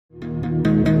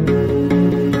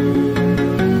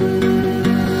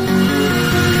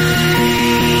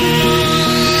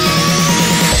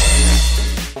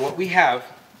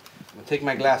take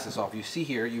my glasses off. You see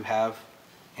here, you have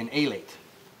an alate.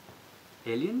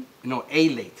 Alien? No,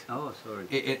 alate. Oh, sorry.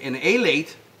 An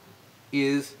alate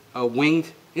is a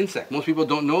winged insect. Most people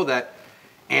don't know that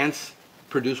ants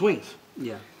produce wings.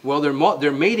 Yeah. Well,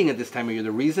 they're mating at this time of year.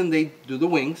 The reason they do the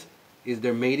wings is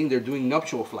they're mating. They're doing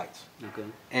nuptial flights. Okay.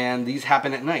 And these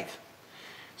happen at night.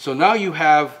 So now you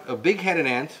have a big-headed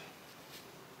ant,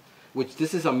 which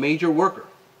this is a major worker.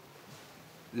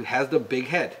 It has the big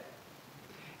head.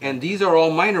 And these are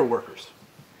all minor workers.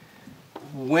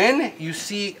 When you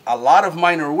see a lot of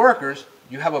minor workers,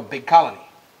 you have a big colony.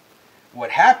 What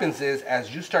happens is,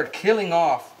 as you start killing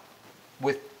off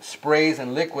with sprays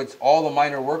and liquids all the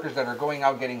minor workers that are going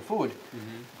out getting food,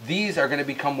 these are going to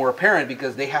become more apparent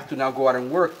because they have to now go out and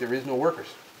work. There is no workers.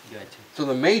 Gotcha. So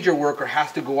the major worker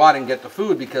has to go out and get the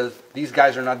food because these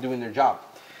guys are not doing their job.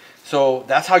 So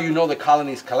that's how you know the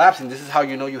colony is collapsing. This is how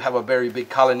you know you have a very big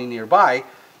colony nearby,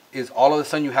 is all of a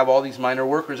sudden you have all these minor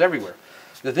workers everywhere.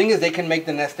 The thing is, they can make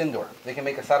the nest indoor. They can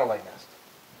make a satellite nest.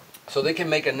 So they can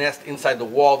make a nest inside the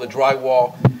wall, the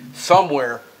drywall,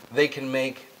 somewhere they can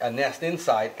make a nest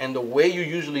inside. And the way you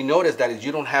usually notice that is,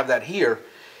 you don't have that here,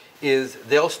 is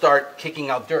they'll start kicking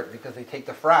out dirt because they take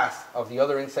the frass of the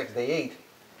other insects they ate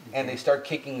and they start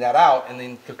kicking that out and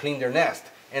then to clean their nest,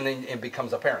 and then it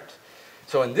becomes apparent.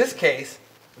 So in this case,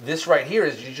 this right here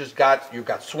is you've got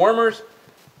swarmers.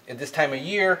 At this time of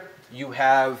year, you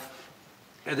have,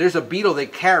 there's a beetle they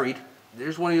carried.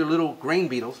 There's one of your little grain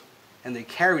beetles, and they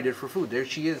carried it for food. There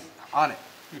she is on it.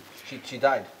 She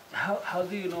died. How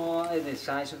do you know the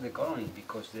size of the colony?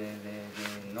 Because the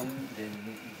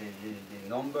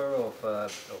number of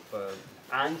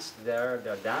ants they're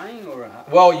dying, or how?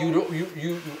 Well,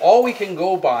 all we can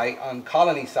go by on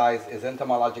colony size is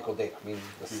entomological data. I mean,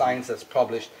 the science that's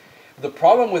published. The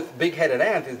problem with big-headed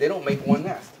ant is they don't make one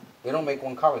nest. They don't make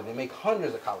one colony. They make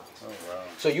hundreds of colonies. Oh, wow.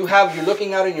 So you're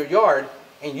looking out in your yard,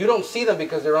 and you don't see them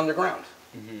because they're underground.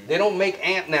 They don't make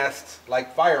ant nests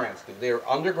like fire ants do. They're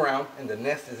underground, and the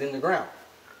nest is in the ground.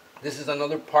 This is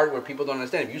another part where people don't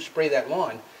understand. If you spray that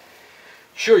lawn,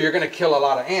 sure, you're going to kill a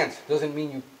lot of ants. Doesn't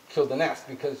mean you kill the nest,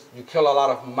 because you kill a lot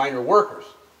of minor workers.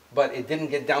 But it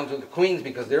didn't get down to the queens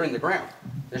because they're in the ground.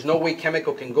 There's no way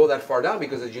chemical can go that far down,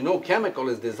 because, as you know, chemical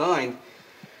is designed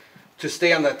to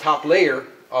stay on that top layer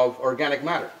of organic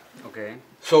matter. Okay.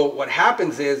 So what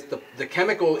happens is the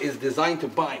chemical is designed to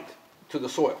bind to the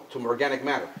soil, to organic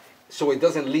matter, so it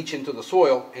doesn't leach into the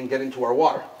soil and get into our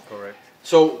water. Correct.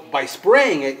 So by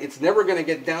spraying it, it's never going to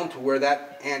get down to where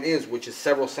that ant is, which is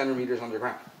several centimeters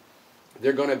underground.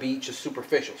 They're going to be just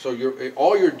superficial. So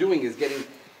all you're doing is getting,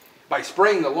 by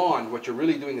spraying the lawn, what you're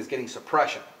really doing is getting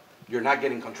suppression. You're not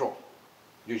getting control.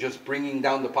 You're just bringing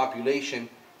down the population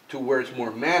to where it's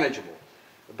more manageable,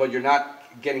 but you're not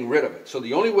getting rid of it. So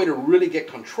the only way to really get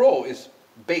control is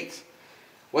baits.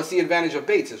 What's the advantage of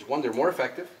baits? Is, one, they're more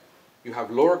effective. You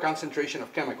have lower concentration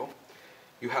of chemical.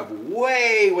 You have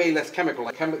way, way less chemical.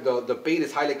 Like the bait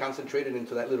is highly concentrated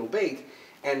into that little bait,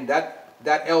 and that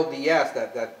LDS,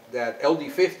 that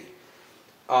LD50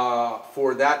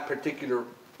 for that particular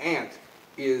ant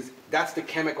that's the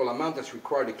chemical amount that's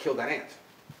required to kill that ant.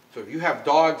 So if you have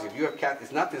dogs, if you have cats,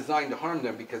 it's not designed to harm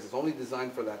them because it's only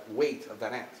designed for that weight of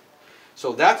that ant.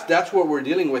 So that's what we're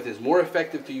dealing with. Is more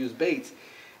effective to use baits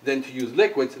than to use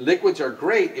liquids. Liquids are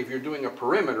great if you're doing a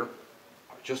perimeter,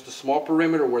 just a small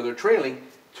perimeter where they're trailing,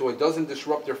 so it doesn't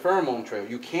disrupt their pheromone trail.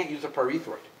 You can't use a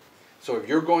pyrethroid. So if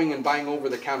you're going and buying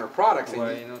over-the-counter products,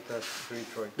 why not that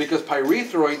pyrethroid? Because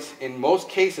pyrethroids, in most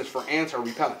cases for ants, are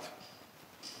repellent.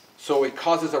 So it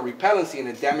causes a repellency and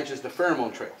it damages the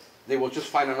pheromone trail. They will just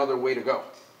find another way to go.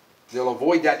 They'll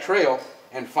avoid that trail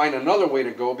and find another way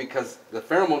to go because the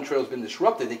pheromone trail has been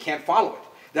disrupted. They can't follow it.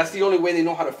 That's the only way they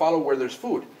know how to follow where there's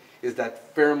food, is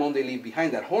that pheromone they leave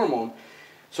behind, that hormone.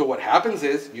 So what happens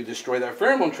is, you destroy that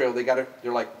pheromone trail,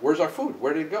 they're like, where's our food?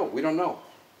 Where did it go? We don't know.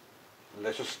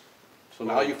 So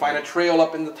now you find a trail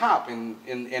up in the top, and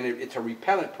it's a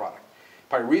repellent product.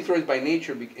 Pyrethroids by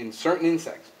nature, in certain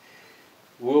insects,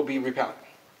 will be repellent.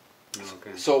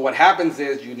 Okay. So what happens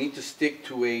is, you need to stick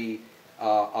to a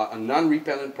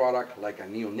non-repellent product, like a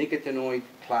neonicotinoid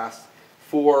class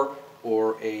 4,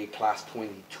 or a class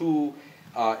 22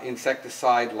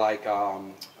 insecticide like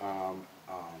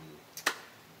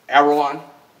Arolon,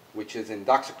 which is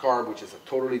indoxacarb, which is a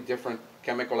totally different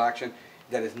chemical action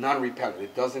that is non-repellent.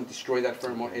 It doesn't destroy that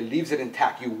pheromone. It leaves it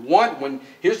intact.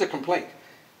 Here's the complaint.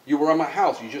 You were at my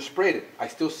house, you just sprayed it. I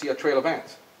still see a trail of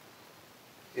ants.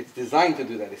 It's designed to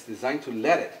do that. It's designed to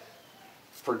let it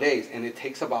for days, and it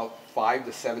takes about 5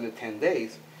 to 7 to 10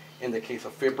 days in the case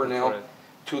of fipronil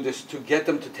to get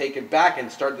them to take it back and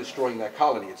start destroying that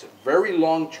colony. It's a very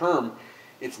long-term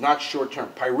It's not short term.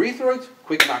 Pyrethroids,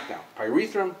 quick knockdown.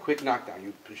 Pyrethrum, quick knockdown.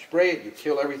 You spray it, you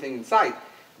kill everything in sight,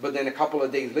 but then a couple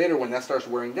of days later when that starts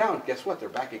wearing down, guess what? They're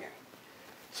back again.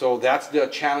 So that's the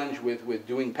challenge with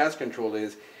doing pest control,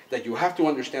 is that you have to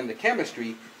understand the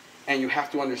chemistry and you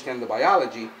have to understand the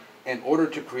biology in order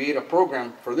to create a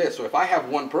program for this. So if I have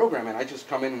one program and I just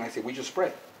come in and I say, we just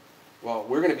spray. Well,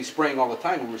 we're going to be spraying all the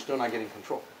time and we're still not getting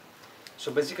control.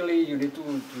 So basically, you need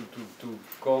to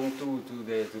come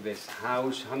to this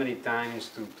house how many times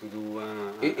to do?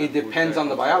 It depends on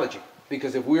the biology,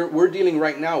 because if we're dealing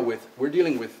right now with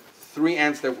 3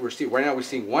 ants that we're seeing right now. We're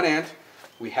seeing 1 ant,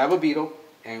 we have a beetle,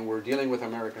 and we're dealing with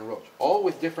American roach, all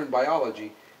with different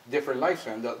biology, different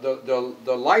lifespan.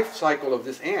 The life cycle of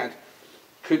this ant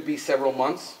could be several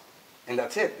months, and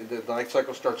that's it. The life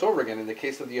cycle starts over again. In the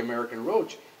case of the American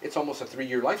roach, it's almost a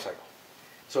 3-year life cycle.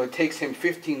 So it takes him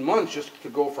 15 months just to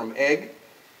go from egg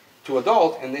to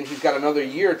adult, and then he's got another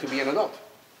year to be an adult.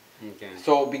 Okay.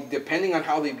 So depending on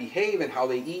how they behave and how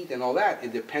they eat and all that,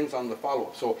 it depends on the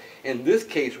follow-up. So in this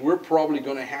case, we're probably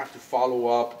going to have to follow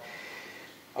up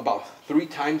about 3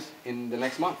 times in the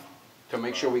next month to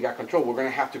make sure we got control. We're going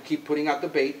to have to keep putting out the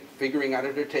bait, figuring out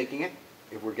if they're taking it.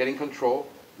 If we're getting control,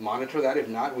 monitor that. If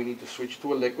not, we need to switch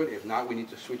to a liquid. If not, we need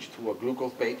to switch to a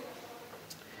glucose bait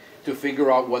to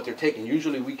figure out what they're taking.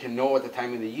 Usually we can know at the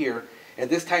time of the year. At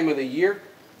this time of the year,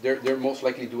 they're most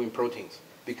likely doing proteins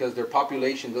because their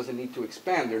population doesn't need to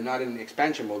expand. They're not in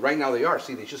expansion mode. Right now they are.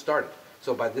 See, they just started.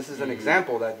 So but this is an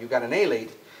example that you got an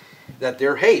alate that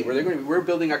they're, hey, we're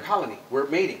building a colony. We're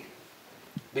mating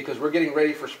because we're getting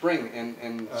ready for spring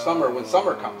and summer when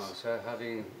summer comes. So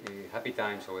having happy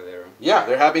times over there. Yeah,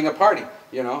 they're having a party,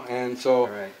 you know, and so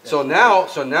right. so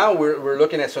now we're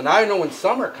looking at, so now I know when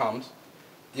summer comes,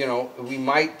 you know, we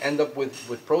might end up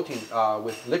with protein,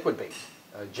 with liquid bait,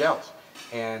 gels.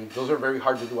 And those are very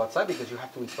hard to do outside because you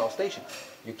have to install stations.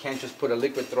 You can't just put a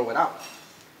liquid, throw it out.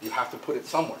 You have to put it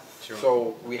somewhere. Sure.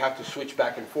 So we have to switch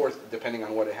back and forth depending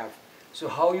on what it has. So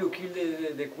how you kill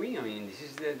the queen? I mean, this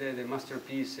is the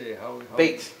masterpiece. How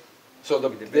Baits. So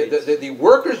baits. the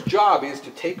worker's job is to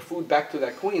take food back to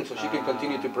that queen so she can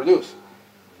continue to produce.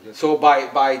 So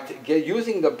by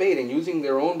using the bait and using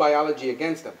their own biology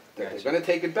against them, they're going to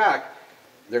take it back.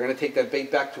 They're going to take that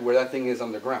bait back to where that thing is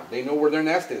on the ground. They know where their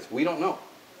nest is. We don't know.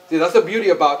 See, that's the beauty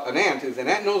about an ant, is an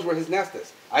ant knows where his nest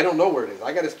is. I don't know where it is.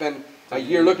 I got to spend a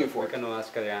year looking for it.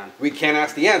 We can't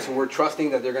ask the ant, so we're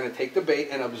trusting that they're going to take the bait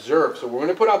and observe. So we're going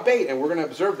to put out bait and we're going to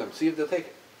observe them, see if they'll take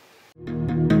it.